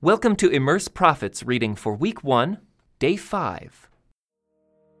Welcome to Immerse Prophets reading for Week 1, Day 5.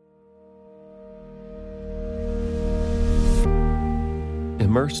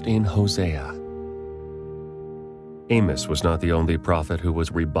 Immersed in Hosea. Amos was not the only prophet who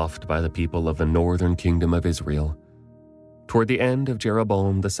was rebuffed by the people of the northern kingdom of Israel. Toward the end of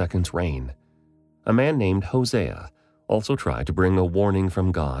Jeroboam II's reign, a man named Hosea also tried to bring a warning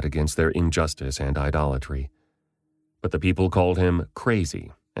from God against their injustice and idolatry. But the people called him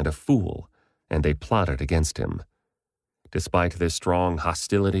crazy and a fool, and they plotted against him. Despite this strong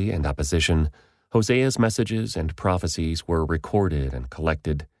hostility and opposition, Hosea's messages and prophecies were recorded and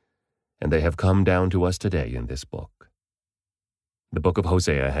collected, and they have come down to us today in this book. The book of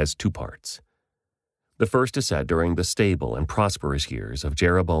Hosea has two parts. The first is set during the stable and prosperous years of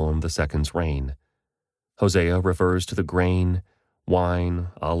Jeroboam II's reign. Hosea refers to the grain, wine,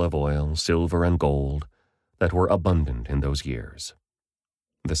 olive oil, silver, and gold that were abundant in those years.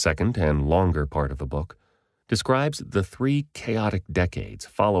 The second and longer part of the book describes the 3 chaotic decades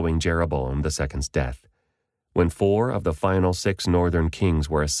following Jeroboam II's death, when 4 of the final 6 northern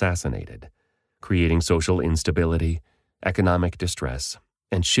kings were assassinated, creating social instability, economic distress,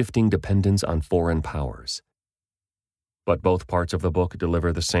 and shifting dependence on foreign powers. But both parts of the book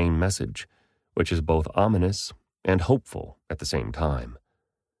deliver the same message, which is both ominous and hopeful at the same time.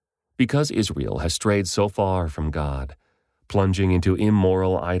 Because Israel has strayed so far from God, plunging into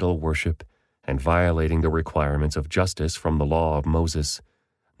immoral idol worship and violating the requirements of justice from the law of Moses,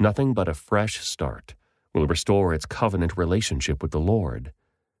 nothing but a fresh start will restore its covenant relationship with the Lord.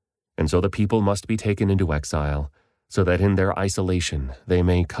 And so the people must be taken into exile, so that in their isolation they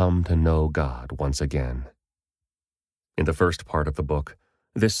may come to know God once again. In the first part of the book,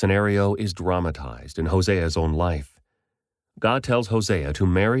 this scenario is dramatized in Hosea's own life. God tells Hosea to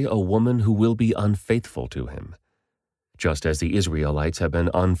marry a woman who will be unfaithful to him, just as the Israelites have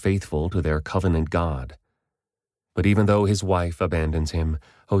been unfaithful to their covenant God. But even though his wife abandons him,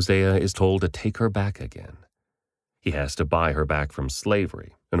 Hosea is told to take her back again. He has to buy her back from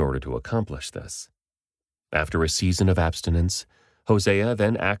slavery in order to accomplish this. After a season of abstinence, Hosea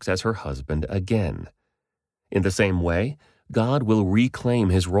then acts as her husband again. In the same way, God will reclaim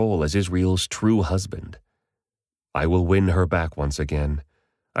his role as Israel's true husband. I will win her back once again.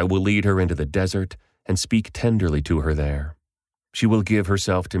 I will lead her into the desert and speak tenderly to her there. She will give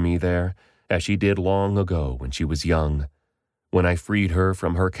herself to me there, as she did long ago when she was young, when I freed her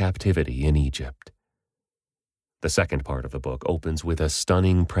from her captivity in Egypt. The second part of the book opens with a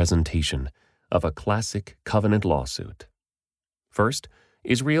stunning presentation of a classic covenant lawsuit. First,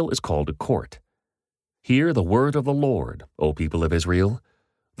 Israel is called to court. Hear the word of the Lord, O people of Israel.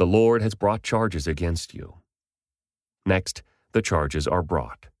 The Lord has brought charges against you. Next, the charges are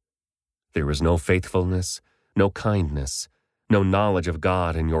brought. There is no faithfulness, no kindness, no knowledge of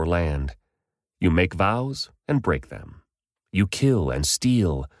God in your land. You make vows and break them. You kill and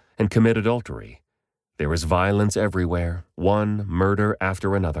steal and commit adultery. There is violence everywhere, one murder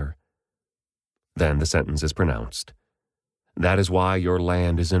after another. Then the sentence is pronounced. That is why your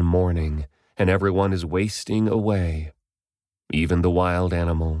land is in mourning, and everyone is wasting away. Even the wild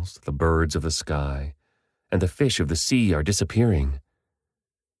animals, the birds of the sky, and the fish of the sea are disappearing.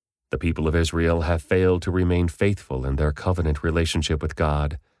 The people of Israel have failed to remain faithful in their covenant relationship with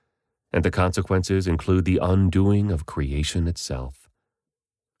God, and the consequences include the undoing of creation itself.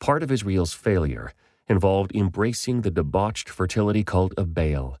 Part of Israel's failure involved embracing the debauched fertility cult of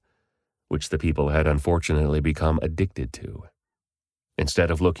Baal, which the people had unfortunately become addicted to. Instead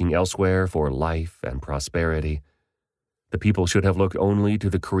of looking elsewhere for life and prosperity, the people should have looked only to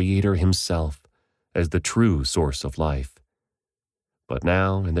the Creator himself as the true source of life. But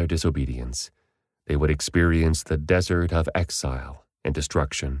now, in their disobedience, they would experience the desert of exile and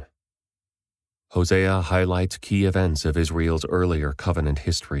destruction. Hosea highlights key events of Israel's earlier covenant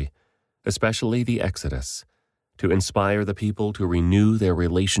history, especially the Exodus, to inspire the people to renew their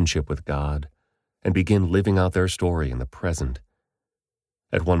relationship with God and begin living out their story in the present.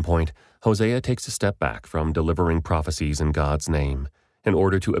 At one point, Hosea takes a step back from delivering prophecies in God's name in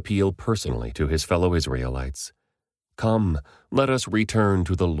order to appeal personally to his fellow Israelites. Come, let us return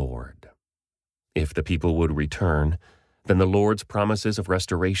to the Lord. If the people would return, then the Lord's promises of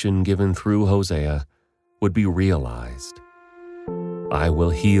restoration given through Hosea would be realized. I will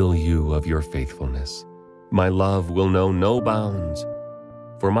heal you of your faithfulness. My love will know no bounds,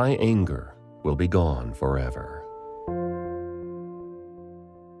 for my anger will be gone forever.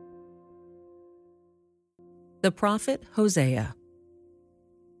 The prophet Hosea.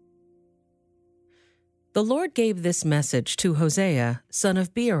 The Lord gave this message to Hosea, son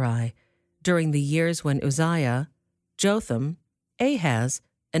of Beeri, during the years when Uzziah, Jotham, Ahaz,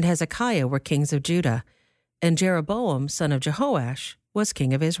 and Hezekiah were kings of Judah, and Jeroboam, son of Jehoash, was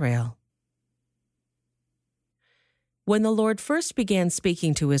king of Israel. When the Lord first began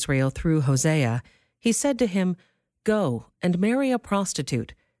speaking to Israel through Hosea, he said to him, "Go and marry a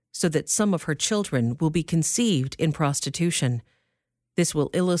prostitute, so that some of her children will be conceived in prostitution." This will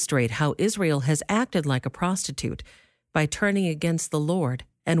illustrate how Israel has acted like a prostitute by turning against the Lord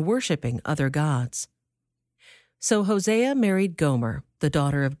and worshiping other gods. So Hosea married Gomer, the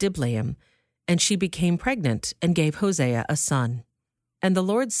daughter of Diblaim, and she became pregnant and gave Hosea a son. And the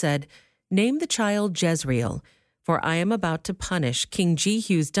Lord said, "Name the child Jezreel, for I am about to punish King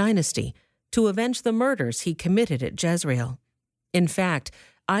Jehu's dynasty to avenge the murders he committed at Jezreel. In fact,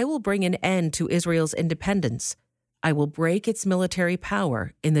 I will bring an end to Israel's independence. I will break its military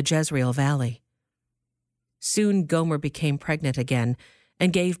power in the Jezreel Valley." Soon Gomer became pregnant again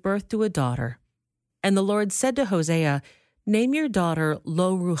and gave birth to a daughter. And the Lord said to Hosea, "Name your daughter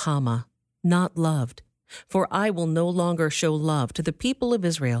Lo-Ruhamah, not loved, for I will no longer show love to the people of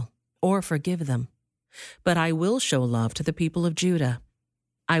Israel or forgive them. But I will show love to the people of Judah.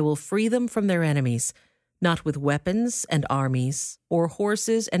 I will free them from their enemies, not with weapons and armies, or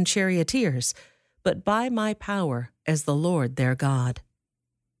horses and charioteers, but by my power as the Lord their God."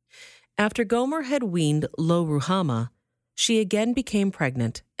 After Gomer had weaned Lo-Ruhamah, she again became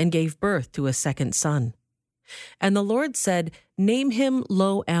pregnant and gave birth to a second son. And the Lord said, "Name him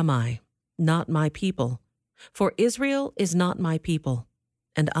Lo-Ammi, not my people, for Israel is not my people,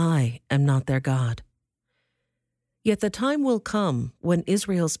 and I am not their God." Yet the time will come when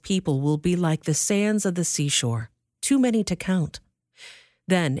Israel's people will be like the sands of the seashore, too many to count.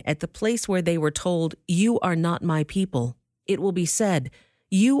 Then, at the place where they were told, "You are not my people," it will be said,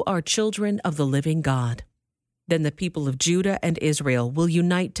 "You are children of the living God." Then the people of Judah and Israel will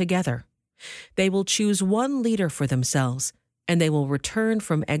unite together. They will choose one leader for themselves, and they will return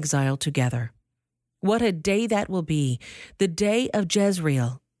from exile together. What a day that will be, the day of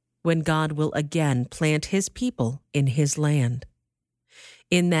Jezreel, when God will again plant his people in his land.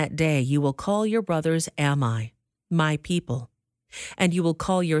 In that day you will call your brothers Ammi, my people, and you will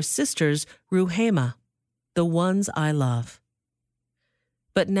call your sisters Ruhamah, the ones I love.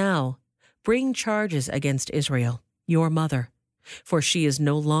 But now bring charges against Israel, your mother, for she is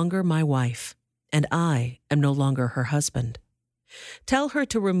no longer my wife, and I am no longer her husband. Tell her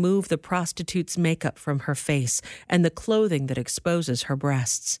to remove the prostitute's makeup from her face and the clothing that exposes her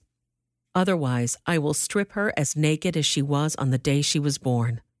breasts. Otherwise, I will strip her as naked as she was on the day she was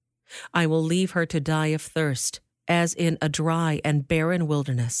born. I will leave her to die of thirst, as in a dry and barren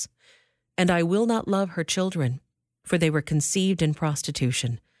wilderness. And I will not love her children, for they were conceived in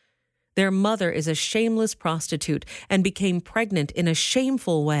prostitution. Their mother is a shameless prostitute and became pregnant in a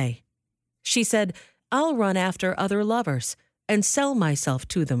shameful way. She said, "I'll run after other lovers and sell myself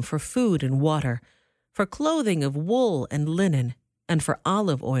to them for food and water, for clothing of wool and linen, and for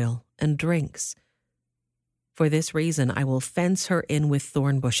olive oil and drinks. For this reason I will fence her in with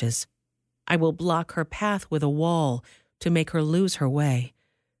thorn bushes. I will block her path with a wall to make her lose her way.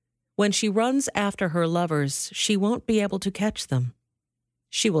 When she runs after her lovers, she won't be able to catch them.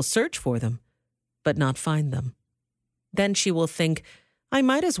 She will search for them, but not find them. Then she will think, I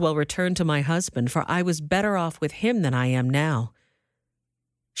might as well return to my husband, for I was better off with him than I am now.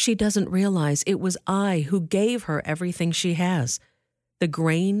 She doesn't realize it was I who gave her everything she has, the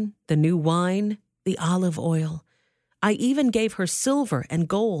grain, the new wine, the olive oil. I even gave her silver and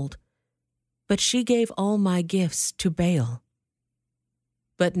gold. But she gave all my gifts to Baal.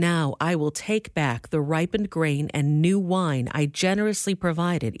 But now I will take back the ripened grain and new wine I generously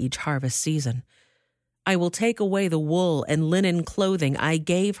provided each harvest season. I will take away the wool and linen clothing I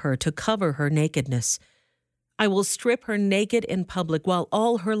gave her to cover her nakedness. I will strip her naked in public while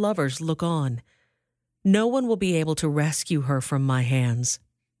all her lovers look on. No one will be able to rescue her from my hands.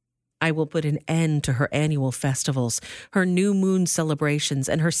 I will put an end to her annual festivals, her new moon celebrations,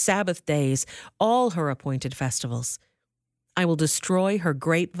 and her Sabbath days, all her appointed festivals. I will destroy her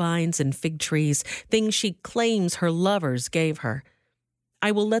grapevines and fig trees, things she claims her lovers gave her.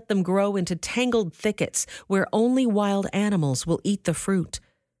 I will let them grow into tangled thickets where only wild animals will eat the fruit.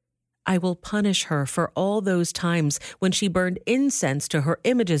 I will punish her for all those times when she burned incense to her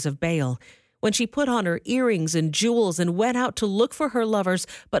images of Baal, when she put on her earrings and jewels and went out to look for her lovers,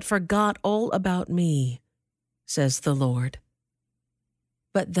 but forgot all about me, says the Lord.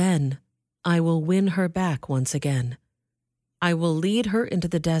 But then I will win her back once again. I will lead her into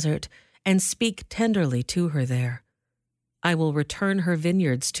the desert and speak tenderly to her there. I will return her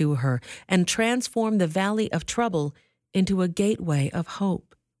vineyards to her and transform the valley of trouble into a gateway of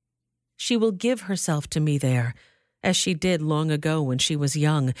hope. She will give herself to me there, as she did long ago when she was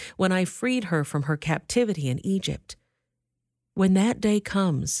young, when I freed her from her captivity in Egypt. When that day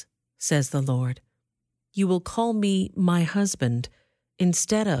comes, says the Lord, you will call me my husband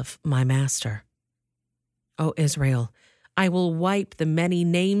instead of my master. O Israel, I will wipe the many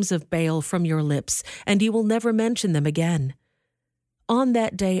names of Baal from your lips, and you will never mention them again. On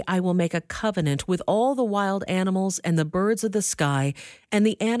that day I will make a covenant with all the wild animals and the birds of the sky and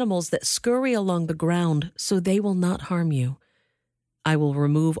the animals that scurry along the ground, so they will not harm you. I will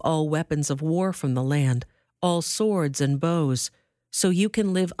remove all weapons of war from the land, all swords and bows, so you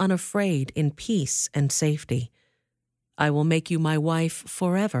can live unafraid in peace and safety. I will make you my wife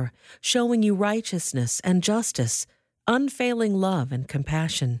forever, showing you righteousness and justice, unfailing love and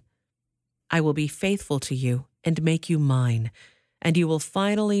compassion. I will be faithful to you and make you mine, and you will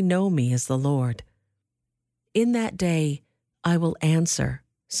finally know me as the Lord. In that day I will answer,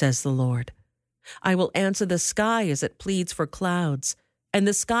 says the Lord. I will answer the sky as it pleads for clouds, and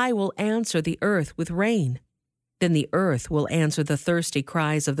the sky will answer the earth with rain. Then the earth will answer the thirsty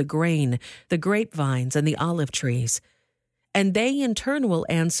cries of the grain, the grapevines, and the olive trees. And they in turn will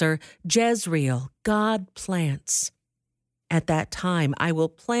answer, Jezreel, God plants. At that time I will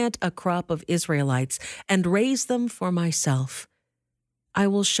plant a crop of Israelites and raise them for myself. I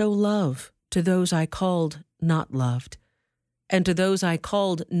will show love to those I called not loved. And to those I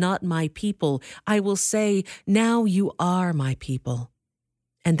called not my people, I will say, now you are my people.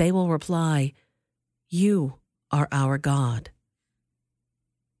 And they will reply, you are our God.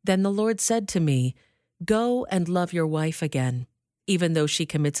 Then the Lord said to me, go and love your wife again, even though she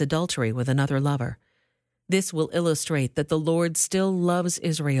commits adultery with another lover. This will illustrate that the Lord still loves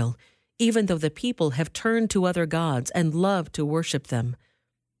Israel, even though the people have turned to other gods and love to worship them.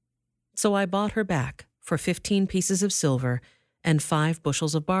 So I bought her back for 15 pieces of silver and 5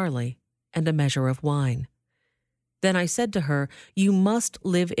 bushels of barley and a measure of wine. Then I said to her, you must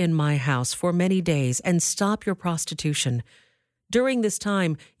live in my house for many days and stop your prostitution. During this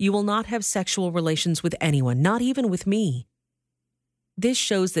time, you will not have sexual relations with anyone, not even with me. This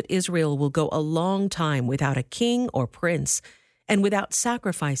shows that Israel will go a long time without a king or prince, and without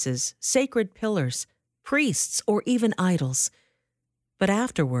sacrifices, sacred pillars, priests, or even idols. But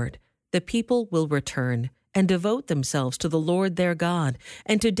afterward, the people will return and devote themselves to the Lord their God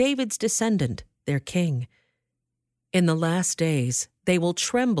and to David's descendant, their king. In the last days, they will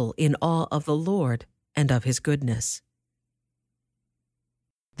tremble in awe of the Lord and of his goodness.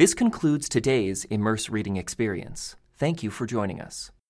 This concludes today's Immerse reading experience. Thank you for joining us.